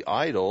learn to be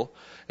idle,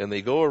 and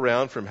they go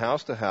around from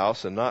house to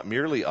house, and not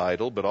merely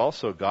idle, but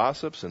also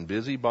gossips and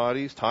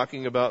busybodies,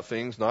 talking about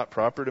things not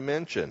proper to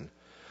mention.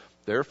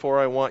 Therefore,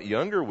 I want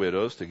younger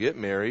widows to get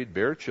married,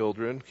 bear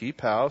children,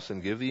 keep house,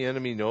 and give the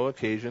enemy no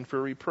occasion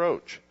for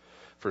reproach.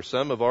 For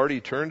some have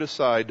already turned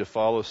aside to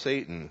follow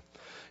Satan.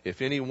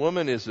 If any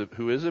woman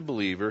who is a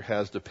believer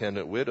has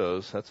dependent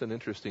widows, that's an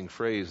interesting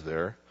phrase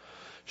there,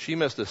 she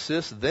must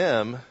assist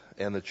them,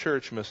 and the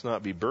church must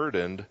not be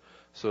burdened,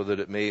 so that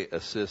it may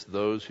assist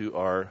those who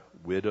are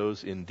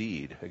widows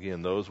indeed.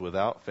 Again, those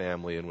without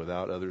family and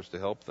without others to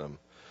help them.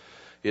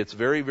 It's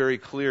very, very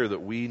clear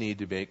that we need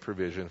to make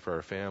provision for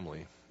our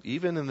family,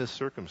 even in this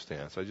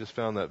circumstance. I just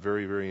found that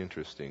very, very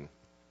interesting.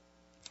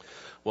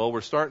 Well,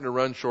 we're starting to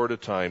run short of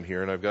time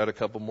here, and I've got a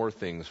couple more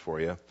things for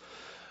you.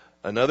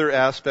 Another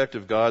aspect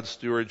of God's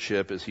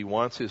stewardship is He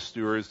wants His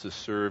stewards to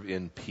serve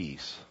in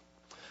peace.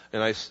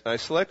 And I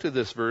selected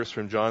this verse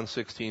from John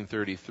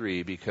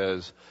 16:33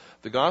 because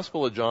the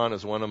Gospel of John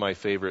is one of my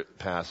favorite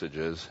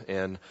passages.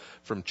 And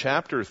from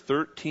chapter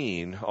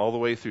 13 all the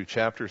way through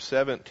chapter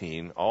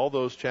 17, all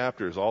those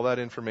chapters, all that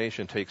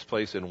information takes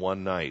place in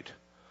one night.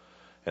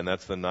 And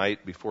that's the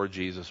night before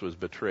Jesus was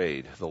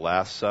betrayed. The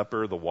Last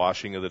Supper, the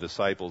washing of the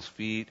disciples'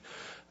 feet,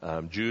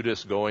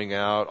 Judas going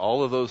out,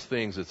 all of those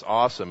things. It's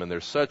awesome. And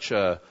there's such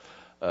a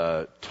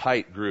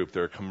tight group,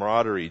 their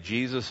camaraderie.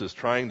 Jesus is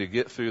trying to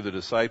get through the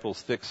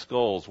disciples' thick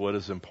skulls what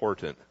is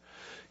important.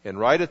 And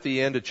right at the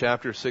end of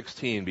chapter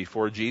 16,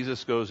 before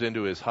Jesus goes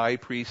into his high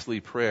priestly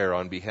prayer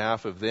on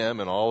behalf of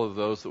them and all of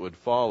those that would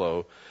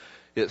follow,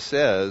 it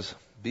says,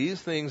 "These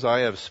things I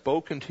have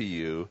spoken to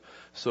you,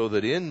 so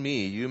that in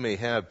me you may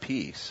have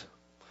peace.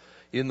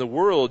 In the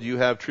world you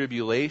have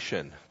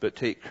tribulation, but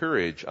take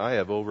courage, I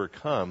have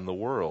overcome the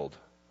world."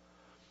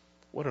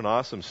 What an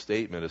awesome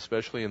statement,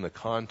 especially in the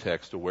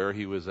context of where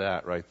he was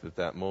at right at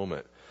that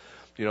moment.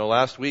 You know,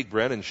 last week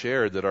Brennan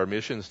shared that our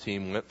missions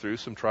team went through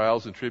some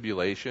trials and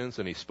tribulations,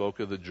 and he spoke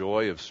of the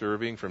joy of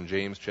serving from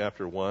James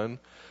chapter 1.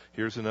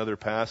 Here's another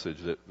passage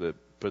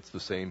that puts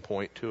the same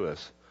point to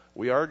us.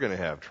 We are going to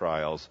have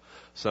trials.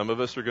 Some of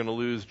us are going to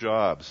lose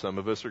jobs. Some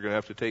of us are going to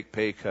have to take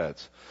pay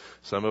cuts.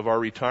 Some of our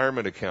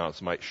retirement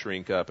accounts might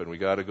shrink up and we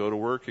got to go to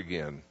work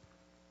again.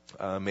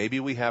 Maybe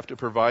we have to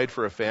provide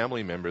for a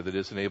family member that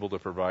isn't able to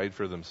provide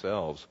for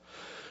themselves.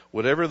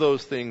 Whatever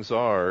those things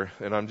are,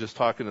 and I'm just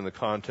talking in the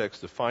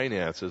context of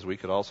finances, we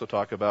could also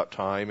talk about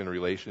time and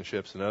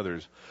relationships and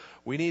others.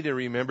 We need to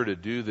remember to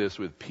do this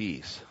with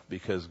peace,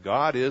 because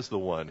God is the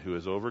one who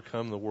has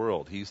overcome the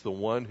world. He's the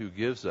one who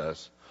gives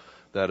us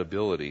that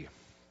ability.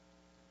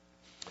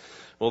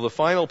 Well, the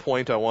final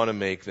point I want to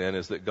make then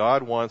is that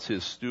God wants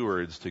His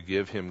stewards to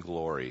give Him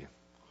glory.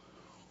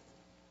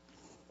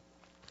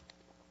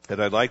 And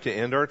I'd like to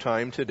end our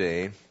time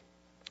today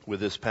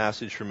with this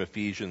passage from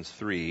Ephesians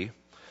 3.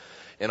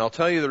 And I'll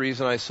tell you the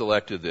reason I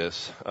selected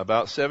this.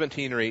 About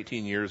 17 or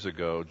 18 years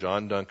ago,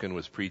 John Duncan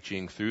was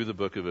preaching through the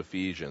book of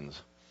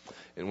Ephesians.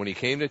 And when he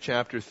came to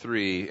chapter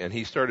 3 and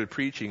he started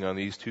preaching on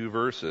these two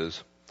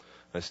verses,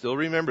 I still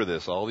remember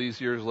this all these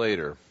years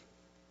later,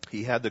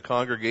 he had the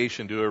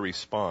congregation do a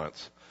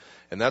response.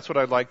 And that's what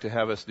I'd like to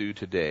have us do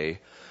today.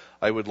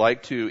 I would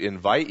like to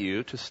invite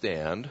you to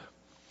stand.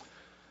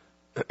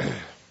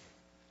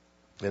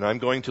 And I'm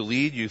going to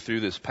lead you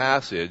through this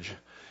passage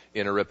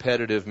in a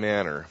repetitive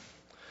manner.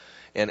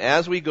 And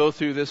as we go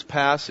through this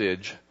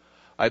passage,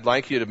 I'd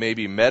like you to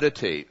maybe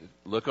meditate,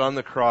 look on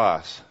the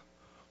cross,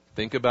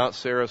 think about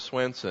Sarah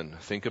Swenson,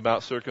 think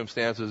about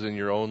circumstances in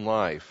your own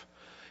life.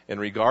 And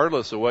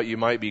regardless of what you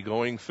might be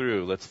going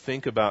through, let's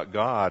think about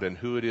God and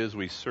who it is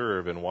we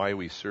serve and why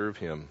we serve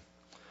Him.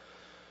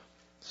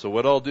 So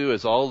what I'll do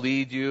is I'll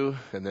lead you,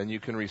 and then you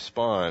can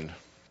respond.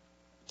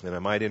 And I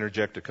might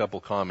interject a couple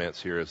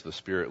comments here as the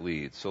Spirit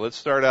leads. So let's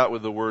start out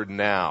with the word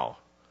now.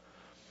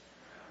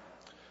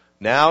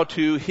 Now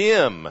to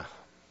Him.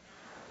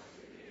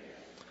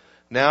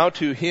 Now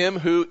to Him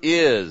who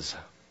is.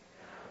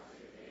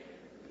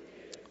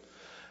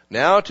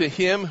 Now to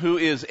Him who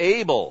is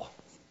able.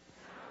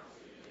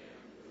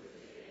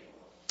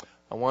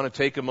 I want to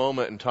take a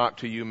moment and talk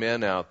to you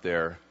men out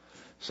there.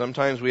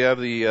 Sometimes we have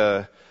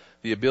the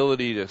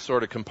ability to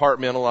sort of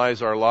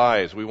compartmentalize our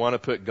lives. We want to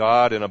put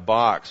God in a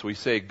box. We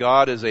say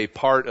God is a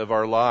part of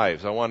our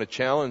lives. I want to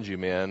challenge you,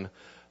 men.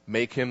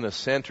 Make Him the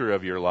center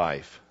of your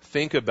life.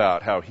 Think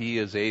about how He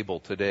is able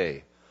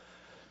today.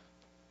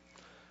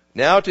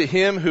 Now to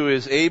him who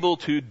is able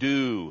to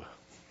do.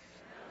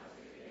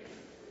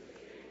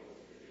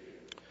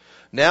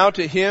 Now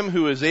to him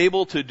who is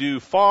able to do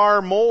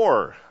far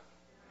more.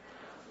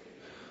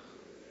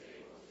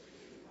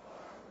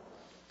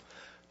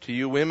 To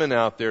you women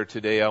out there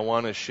today, I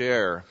want to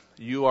share,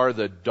 you are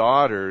the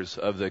daughters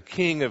of the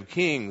King of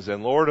Kings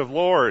and Lord of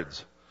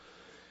Lords.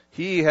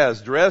 He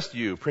has dressed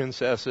you,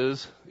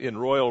 princesses, in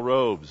royal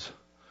robes,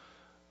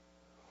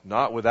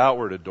 not with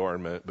outward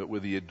adornment, but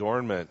with the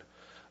adornment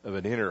of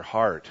an inner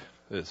heart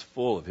that is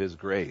full of His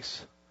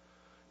grace.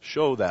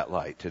 Show that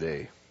light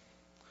today.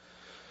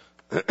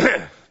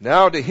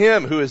 Now to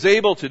him who is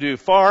able to do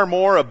far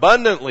more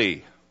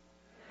abundantly.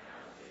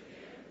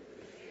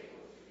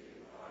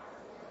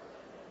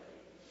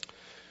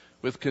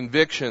 With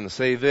conviction,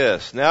 say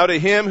this. Now to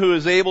him who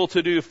is able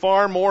to do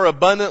far more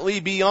abundantly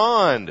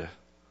beyond.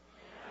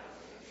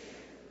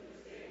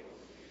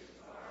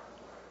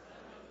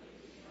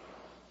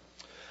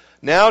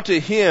 Now to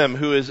him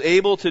who is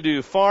able to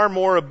do far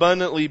more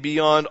abundantly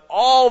beyond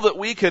all that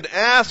we could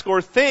ask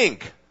or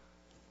think.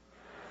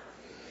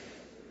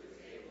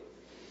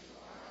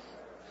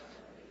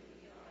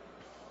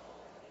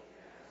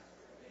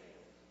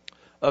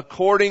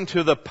 According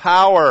to the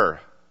power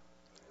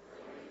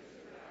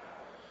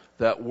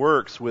that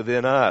works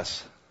within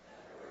us.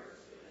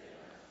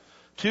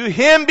 To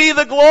him be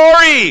the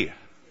glory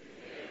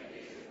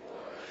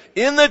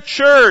in the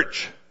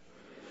church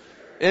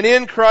and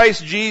in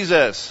Christ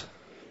Jesus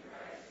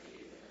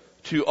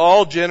to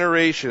all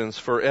generations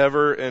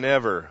forever and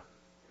ever.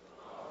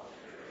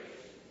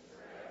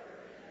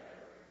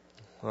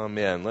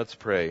 Amen. Let's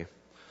pray.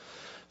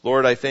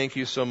 Lord, I thank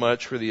you so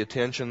much for the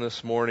attention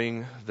this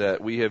morning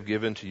that we have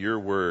given to your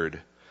word.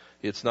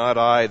 It's not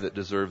I that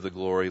deserve the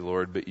glory,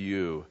 Lord, but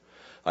you.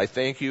 I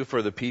thank you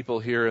for the people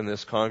here in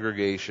this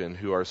congregation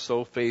who are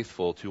so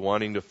faithful to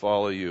wanting to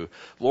follow you.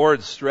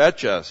 Lord,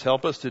 stretch us.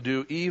 Help us to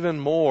do even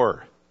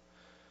more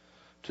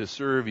to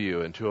serve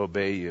you and to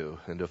obey you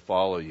and to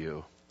follow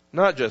you.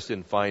 Not just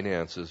in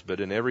finances,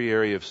 but in every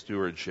area of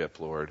stewardship,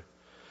 Lord.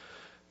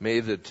 May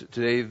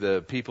today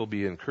the people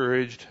be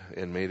encouraged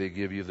and may they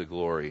give you the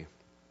glory.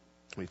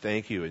 We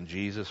thank you in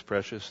Jesus'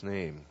 precious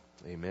name.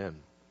 Amen.